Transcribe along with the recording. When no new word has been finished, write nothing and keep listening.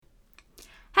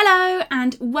Hello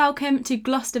and welcome to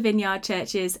Gloucester Vineyard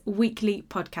Church's weekly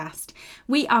podcast.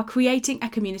 We are creating a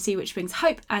community which brings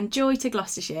hope and joy to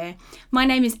Gloucestershire. My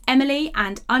name is Emily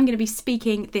and I'm going to be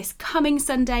speaking this coming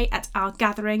Sunday at our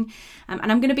gathering, and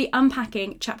I'm going to be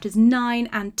unpacking chapters 9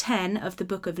 and 10 of the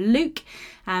book of Luke,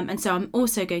 and so I'm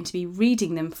also going to be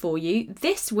reading them for you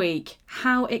this week.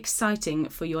 How exciting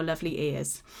for your lovely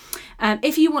ears.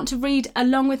 If you want to read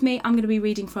along with me, I'm going to be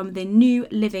reading from the New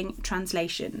Living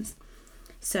Translations.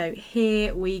 So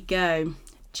here we go,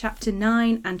 chapter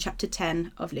 9 and chapter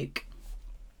 10 of Luke.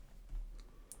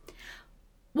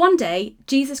 One day,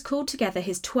 Jesus called together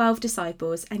his 12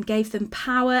 disciples and gave them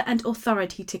power and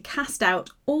authority to cast out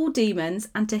all demons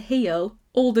and to heal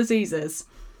all diseases.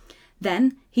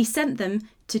 Then he sent them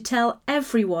to tell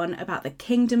everyone about the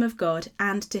kingdom of God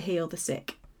and to heal the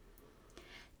sick.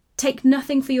 Take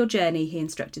nothing for your journey, he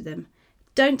instructed them.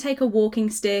 Don't take a walking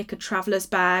stick, a traveller's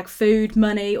bag, food,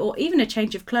 money, or even a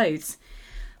change of clothes.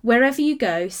 Wherever you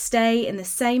go, stay in the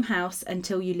same house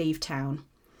until you leave town.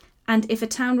 And if a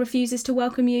town refuses to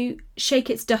welcome you, shake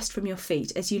its dust from your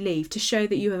feet as you leave to show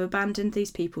that you have abandoned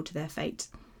these people to their fate.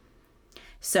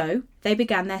 So they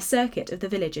began their circuit of the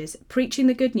villages, preaching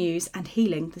the good news and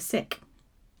healing the sick.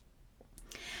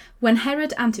 When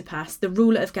Herod Antipas, the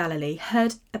ruler of Galilee,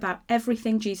 heard about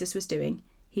everything Jesus was doing,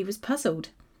 he was puzzled.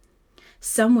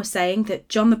 Some were saying that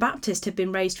John the Baptist had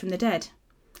been raised from the dead.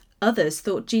 Others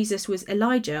thought Jesus was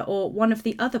Elijah or one of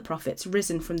the other prophets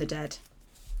risen from the dead.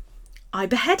 I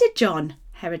beheaded John,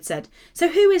 Herod said. So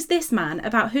who is this man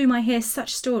about whom I hear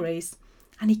such stories?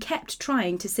 And he kept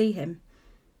trying to see him.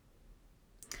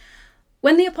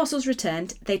 When the apostles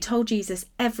returned, they told Jesus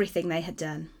everything they had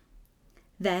done.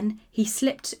 Then he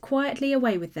slipped quietly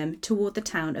away with them toward the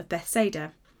town of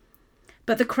Bethsaida.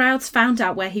 But the crowds found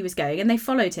out where he was going and they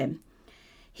followed him.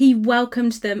 He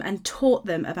welcomed them and taught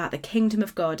them about the kingdom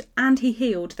of God, and he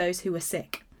healed those who were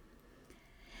sick.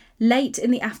 Late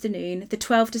in the afternoon, the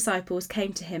 12 disciples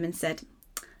came to him and said,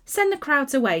 "Send the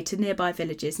crowds away to nearby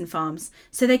villages and farms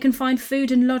so they can find food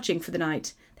and lodging for the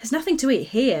night. There's nothing to eat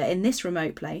here in this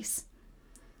remote place."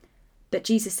 But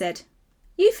Jesus said,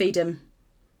 "You feed them."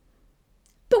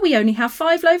 "But we only have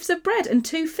 5 loaves of bread and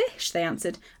 2 fish, they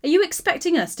answered. "Are you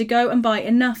expecting us to go and buy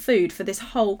enough food for this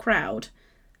whole crowd?"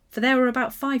 For there were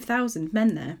about 5,000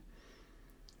 men there.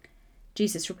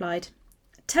 Jesus replied,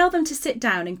 "Tell them to sit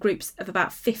down in groups of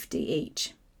about 50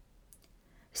 each."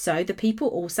 So the people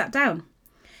all sat down.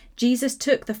 Jesus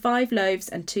took the 5 loaves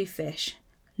and 2 fish,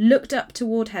 looked up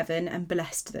toward heaven and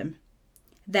blessed them.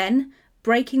 Then,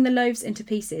 breaking the loaves into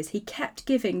pieces, he kept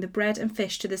giving the bread and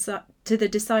fish to the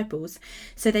disciples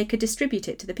so they could distribute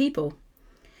it to the people.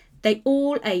 They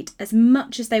all ate as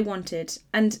much as they wanted,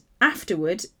 and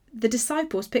afterward the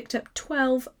disciples picked up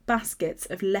 12 baskets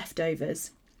of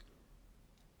leftovers.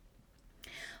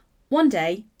 One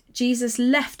day, Jesus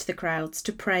left the crowds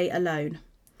to pray alone.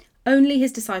 Only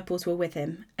his disciples were with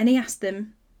him, and he asked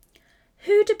them,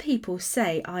 "Who do people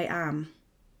say I am?"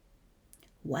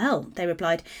 "Well," they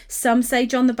replied, "some say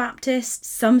John the Baptist,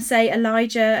 some say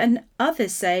Elijah, and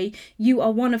others say you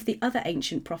are one of the other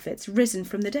ancient prophets risen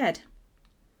from the dead."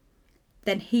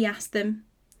 Then he asked them,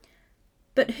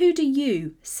 "But who do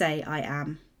you say I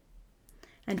am?"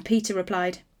 And Peter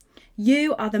replied,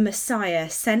 "You are the Messiah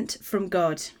sent from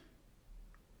God."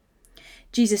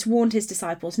 Jesus warned his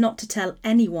disciples not to tell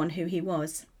anyone who he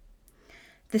was.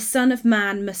 "The Son of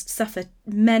Man must suffer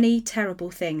many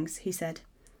terrible things," he said.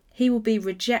 "He will be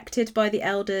rejected by the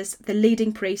elders, the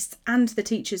leading priests, and the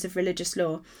teachers of religious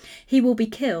law. He will be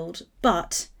killed,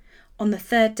 but on the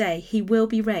 3rd day he will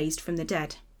be raised from the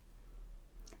dead."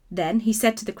 Then he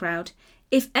said to the crowd,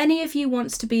 "If any of you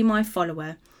wants to be my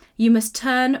follower, you must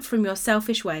turn from your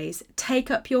selfish ways, take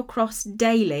up your cross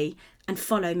daily, and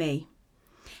follow me.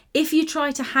 If you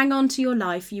try to hang on to your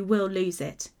life, you will lose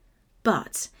it.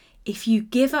 But if you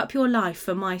give up your life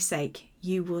for my sake,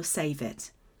 you will save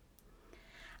it.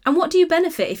 And what do you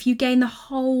benefit if you gain the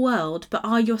whole world but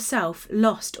are yourself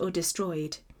lost or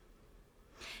destroyed?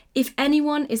 If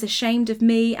anyone is ashamed of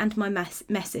me and my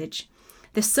message,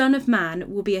 the Son of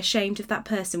Man will be ashamed of that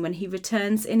person when he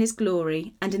returns in his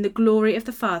glory and in the glory of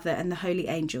the Father and the holy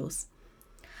angels.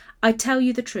 I tell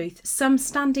you the truth, some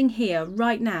standing here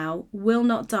right now will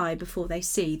not die before they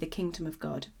see the kingdom of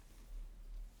God."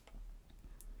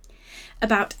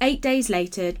 About 8 days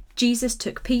later, Jesus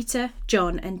took Peter,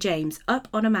 John and James up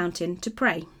on a mountain to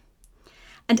pray.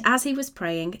 And as he was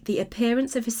praying, the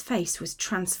appearance of his face was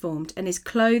transformed and his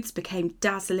clothes became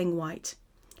dazzling white.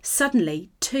 Suddenly,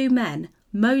 2 men,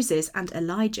 Moses and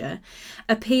Elijah,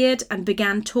 appeared and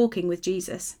began talking with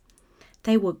Jesus.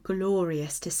 They were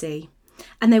glorious to see.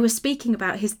 and they were speaking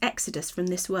about his exodus from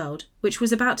this world, which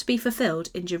was about to be fulfilled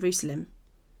in Jerusalem.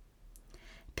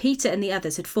 Peter and the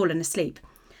others had fallen asleep.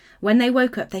 When they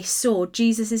woke up, they saw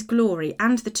Jesus' glory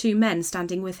and the two men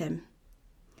standing with him.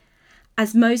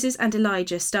 As Moses and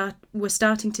Elijah were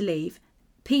starting to leave,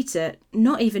 Peter,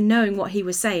 not even knowing what he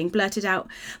was saying, blurted out,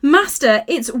 "Master,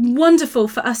 it's wonderful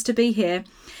for us to be here.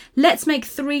 Let's make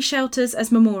 3 shelters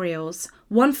as memorials,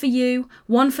 one for you,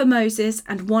 one for Moses,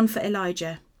 and one for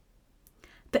Elijah."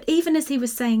 But even as he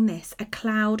was saying this, a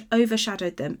cloud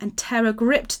overshadowed them, and terror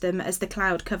gripped them as the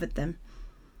cloud covered them.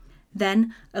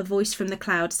 Then a voice from the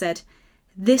cloud said,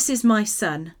 "This is my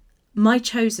son, my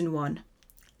chosen one.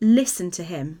 Listen to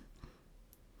him."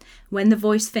 When the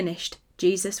voice finished,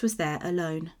 Jesus was there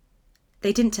alone.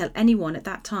 They didn't tell anyone at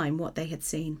that time what they had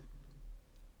seen.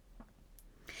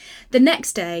 The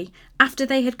next day, after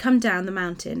they had come down the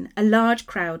mountain, a large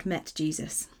crowd met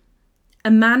Jesus. A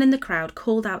man in the crowd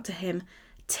called out to him,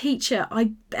 "Teacher,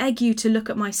 I beg you to look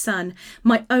at my son,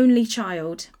 my only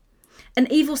child. An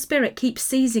evil spirit keeps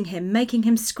seizing him, making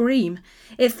him scream.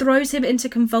 It throws him into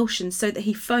convulsions so that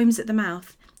he foams at the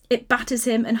mouth. It batters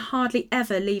him and hardly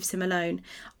ever leaves him alone.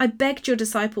 I begged your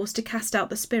disciples to cast out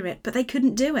the spirit, but they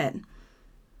couldn't do it."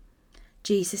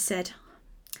 Jesus said,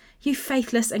 "You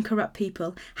faithless and corrupt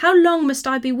people, how long must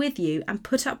I be with you and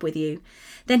put up with you?"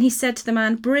 Then he said to the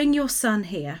man, "Bring your son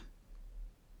here."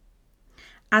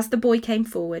 As the boy came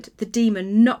forward, the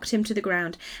demon knocked him to the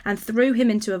ground and threw him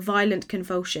into a violent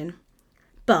convulsion.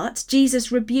 But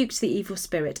Jesus rebuked the evil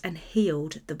spirit and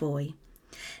healed the boy.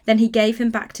 Then he gave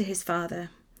him back to his father.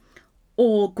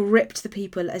 Awe gripped the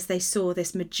people as they saw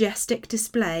this majestic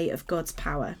display of God's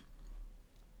power.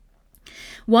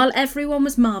 While everyone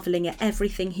was marvelling at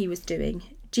everything he was doing,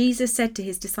 Jesus said to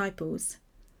his disciples,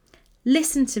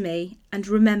 "Listen to me and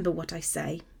remember what I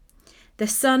say. The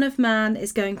Son of Man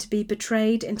is going to be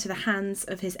betrayed into the hands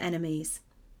of his enemies."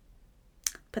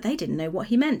 But they didn't know what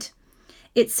he meant.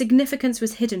 Its significance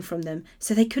was hidden from them,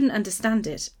 so they couldn't understand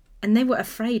it, and they were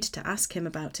afraid to ask him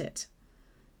about it.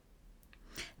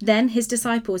 Then his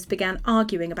disciples began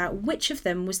arguing about which of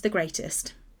them was the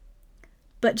greatest.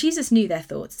 But Jesus knew their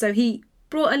thoughts, so he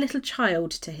brought a little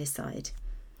child to his side.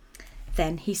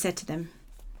 Then he said to them,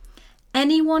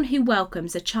 "Anyone who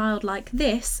welcomes a child like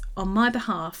this on my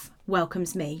behalf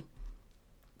welcomes me.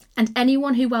 And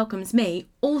anyone who welcomes me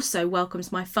also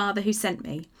welcomes my Father who sent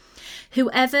me.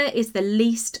 Whoever is the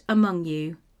least among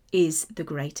you is the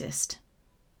greatest."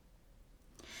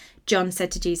 John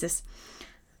said to Jesus,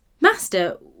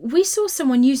 "Master, we saw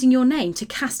someone using your name to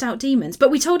cast out demons,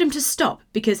 but we told him to stop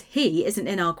because he isn't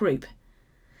in our group."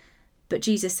 But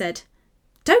Jesus said,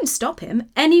 "Don't stop him.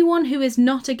 Anyone who is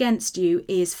not against you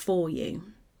is for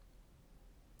you."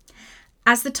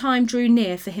 As the time drew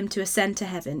near for him to ascend to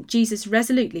heaven, Jesus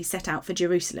resolutely set out for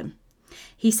Jerusalem.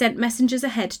 He sent messengers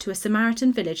ahead to a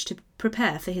Samaritan village to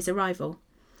prepare for his arrival.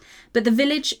 But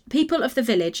the people of the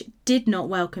village did not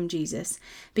welcome Jesus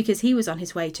because he was on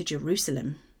his way to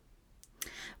Jerusalem.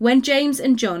 When James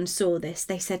and John saw this,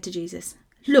 they said to Jesus,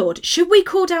 "Lord, should we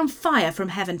call down fire from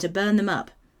heaven to burn them up?"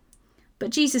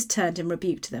 But Jesus turned and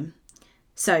rebuked them.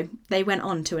 So they went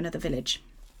on to another village.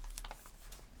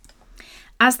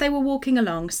 As they were walking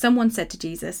along, someone said to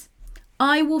Jesus,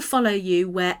 "I will follow you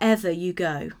wherever you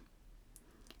go."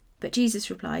 But Jesus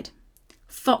replied,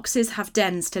 "Foxes have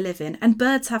dens to live in, and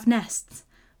birds have nests,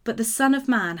 but the Son of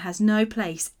Man has no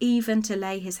place even to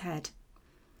lay his head."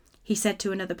 He said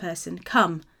to another person,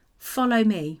 "Come, follow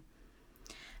me."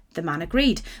 The man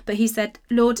agreed, but he said,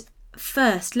 "Lord,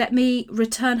 first let me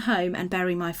return home and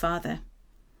bury my father."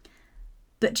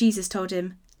 But Jesus told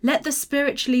him, "Let the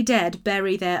spiritually dead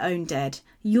bury their own dead.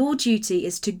 Your duty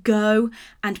is to go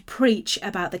and preach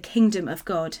about the kingdom of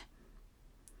God."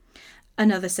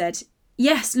 Another said,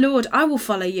 "Yes, Lord, I will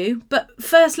follow you, but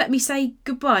first let me say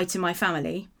goodbye to my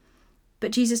family."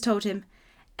 But Jesus told him,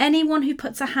 "Anyone who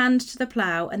puts a hand to the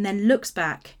plough and then looks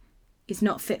back is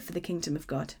not fit for the kingdom of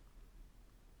God."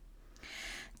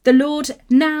 The Lord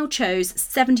now chose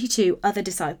 72 other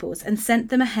disciples and sent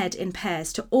them ahead in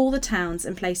pairs to all the towns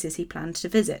and places he planned to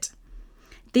visit.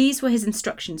 These were his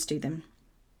instructions to them.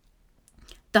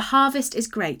 "The harvest is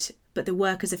great, but the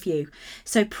workers are few.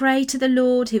 So pray to the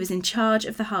Lord who is in charge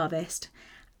of the harvest.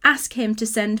 Ask him to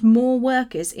send more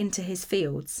workers into his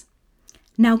fields.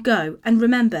 Now go, and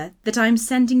remember that I am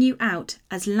sending you out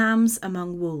as lambs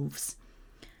among wolves.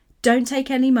 Don't take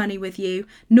any money with you,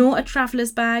 nor a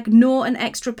traveller's bag, nor an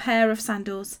extra pair of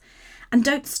sandals, and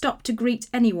don't stop to greet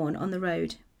anyone on the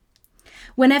road.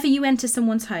 Whenever you enter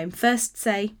someone's home, first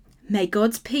say, 'May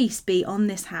God's peace be on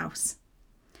this house.'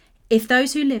 If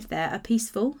those who live there are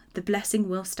peaceful, the blessing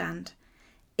will stand.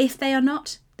 If they are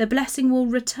not, the blessing will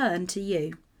return to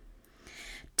you.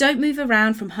 Don't move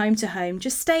around from home to home.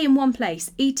 Just stay in one place,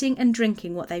 eating and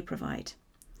drinking what they provide.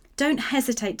 Don't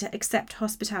hesitate to accept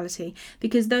hospitality,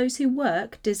 because those who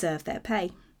work deserve their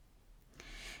pay.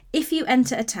 If you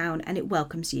enter a town and it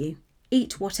welcomes you,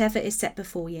 eat whatever is set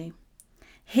before you.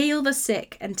 Heal the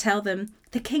sick and tell them,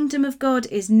 the kingdom of God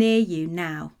is near you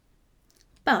now.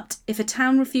 But if a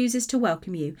town refuses to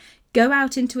welcome you, go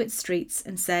out into its streets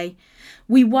and say,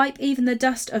 we wipe even the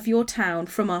dust of your town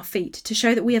from our feet to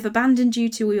show that we have abandoned you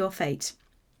to your fate.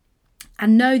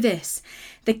 And know this,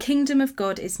 the kingdom of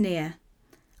God is near.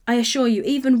 I assure you,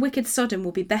 even wicked Sodom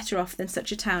will be better off than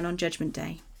such a town on Judgment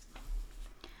Day.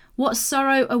 What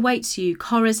sorrow awaits you,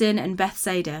 Chorazin and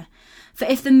Bethsaida! For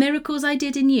if the miracles I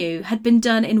did in you had been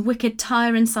done in wicked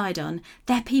Tyre and Sidon,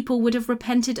 their people would have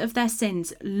repented of their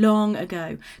sins long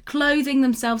ago, clothing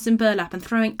themselves in burlap and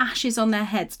throwing ashes on their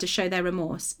heads to show their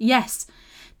remorse. Yes,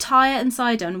 Tyre and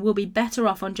Sidon will be better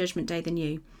off on Judgment Day than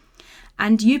you.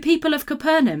 And you people of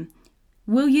Capernaum,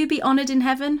 will you be honoured in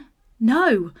heaven?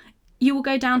 No, you will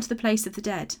go down to the place of the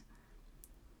dead.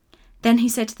 Then he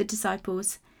said to the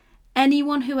disciples,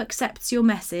 anyone who accepts your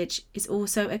message is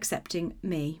also accepting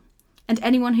me. And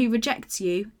anyone who rejects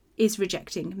you is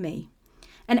rejecting me.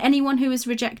 And anyone who is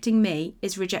rejecting me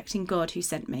is rejecting God who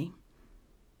sent me.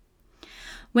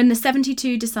 When the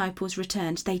 72 disciples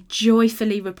returned, they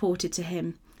joyfully reported to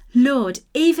him, Lord,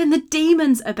 even the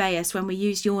demons obey us when we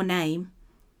use your name.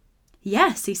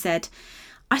 Yes, he said,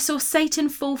 I saw Satan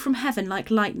fall from heaven like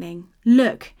lightning.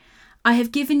 Look, I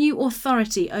have given you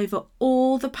authority over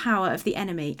all the power of the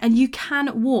enemy, and you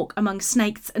can walk among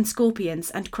snakes and scorpions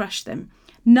and crush them.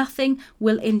 Nothing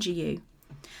will injure you.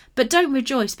 But don't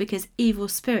rejoice because evil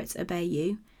spirits obey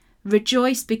you.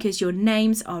 Rejoice because your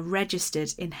names are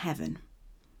registered in heaven.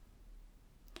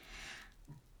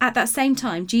 At that same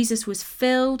time, Jesus was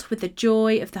filled with the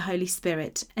joy of the Holy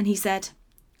Spirit, and he said,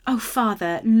 O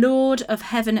Father, Lord of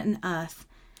heaven and earth,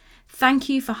 thank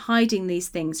you for hiding these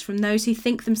things from those who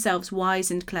think themselves wise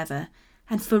and clever,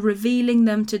 and for revealing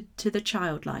them to the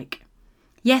childlike.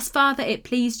 Yes, Father, it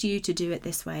pleased you to do it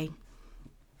this way.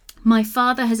 My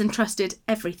Father has entrusted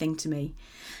everything to me.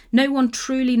 No one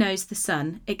truly knows the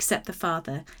Son except the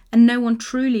Father, and no one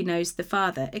truly knows the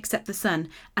Father except the Son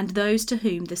and those to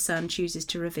whom the Son chooses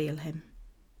to reveal him.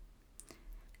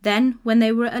 Then, when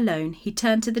they were alone, he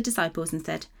turned to the disciples and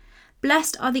said,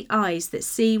 Blessed are the eyes that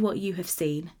see what you have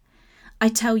seen. I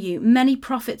tell you, many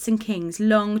prophets and kings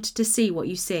longed to see what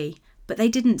you see, but they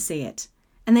didn't see it.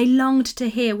 And they longed to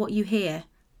hear what you hear,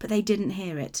 but they didn't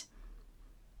hear it.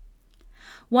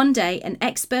 One day, an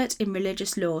expert in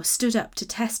religious law stood up to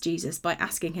test Jesus by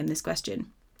asking him this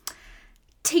question.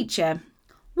 Teacher,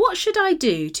 what should I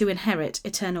do to inherit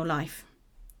eternal life?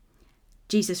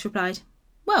 Jesus replied,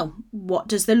 Well, what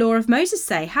does the law of Moses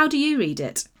say? How do you read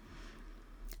it?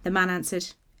 The man answered,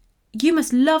 You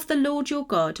must love the Lord your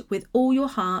God with all your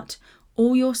heart,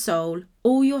 all your soul,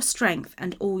 all your strength,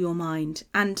 and all your mind,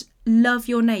 and love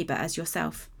your neighbour as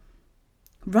yourself.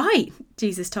 Right,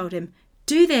 Jesus told him,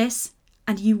 do this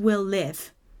and you will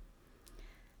live.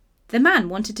 The man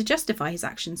wanted to justify his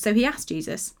actions, so he asked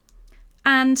Jesus,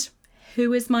 And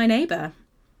who is my neighbour?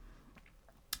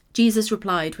 Jesus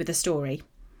replied with a story.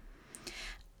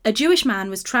 A Jewish man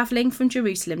was travelling from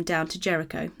Jerusalem down to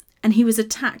Jericho, and he was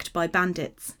attacked by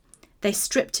bandits. They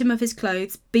stripped him of his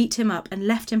clothes, beat him up, and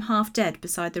left him half dead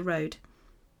beside the road.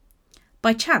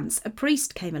 By chance, a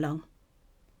priest came along.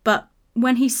 But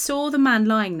when he saw the man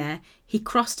lying there, he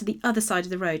crossed to the other side of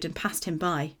the road and passed him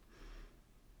by.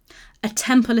 A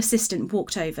temple assistant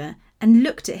walked over and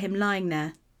looked at him lying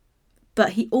there,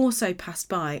 but he also passed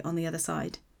by on the other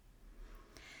side.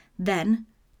 Then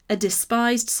a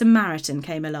despised Samaritan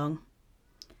came along.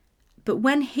 But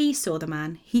when he saw the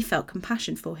man, he felt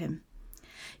compassion for him.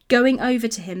 Going over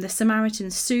to him, the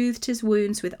Samaritan soothed his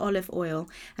wounds with olive oil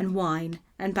and wine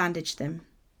and bandaged them.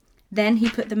 Then he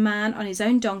put the man on his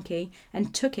own donkey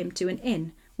and took him to an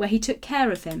inn, where he took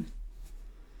care of him.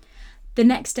 The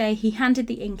next day he handed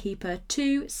the innkeeper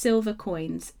 2 silver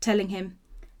coins, telling him,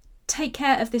 Take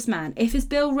care of this man. If his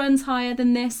bill runs higher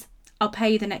than this, I'll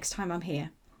pay you the next time I'm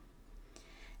here.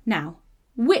 Now,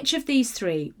 which of these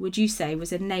 3 would you say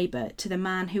was a neighbour to the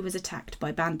man who was attacked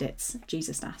by bandits?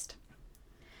 Jesus asked.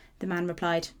 The man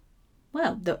replied,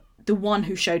 Well, the one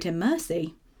who showed him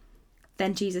mercy.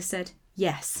 Then Jesus said,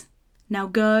 Yes. Now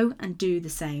go and do the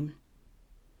same.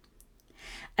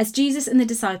 As Jesus and the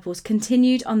disciples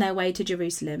continued on their way to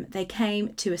Jerusalem, they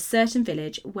came to a certain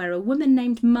village where a woman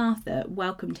named Martha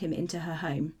welcomed him into her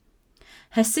home.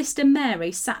 Her sister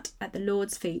Mary sat at the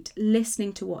Lord's feet,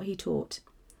 listening to what he taught.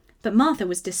 But Martha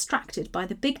was distracted by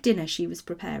the big dinner she was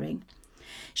preparing.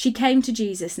 She came to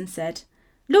Jesus and said,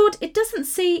 "Lord, doesn't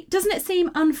it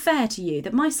seem unfair to you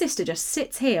that my sister just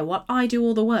sits here while I do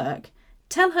all the work?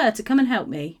 Tell her to come and help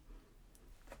me."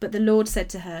 But the Lord said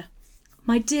to her,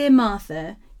 "My dear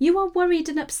Martha, you are worried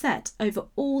and upset over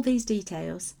all these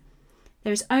details.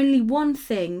 There is only one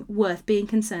thing worth being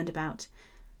concerned about.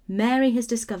 Mary has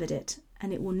discovered it,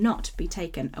 and it will not be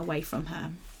taken away from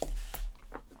her."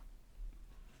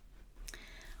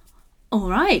 All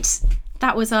right,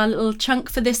 that was our little chunk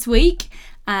for this week,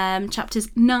 chapters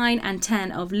 9 and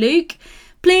 10 of Luke.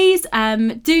 Please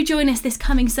do join us this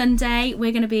coming Sunday.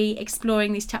 We're going to be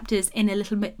exploring these chapters in a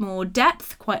little bit more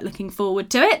depth. Quite looking forward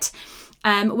to it.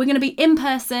 We're going to be in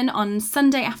person on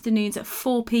Sunday afternoons at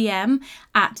 4 p.m.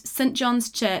 at St John's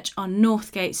Church on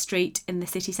Northgate Street in the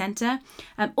city centre.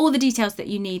 All the details that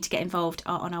you need to get involved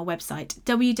are on our website,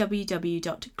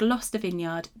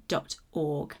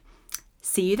 www.gloucestervineyard.org.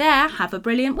 See you there. Have a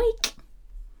brilliant week.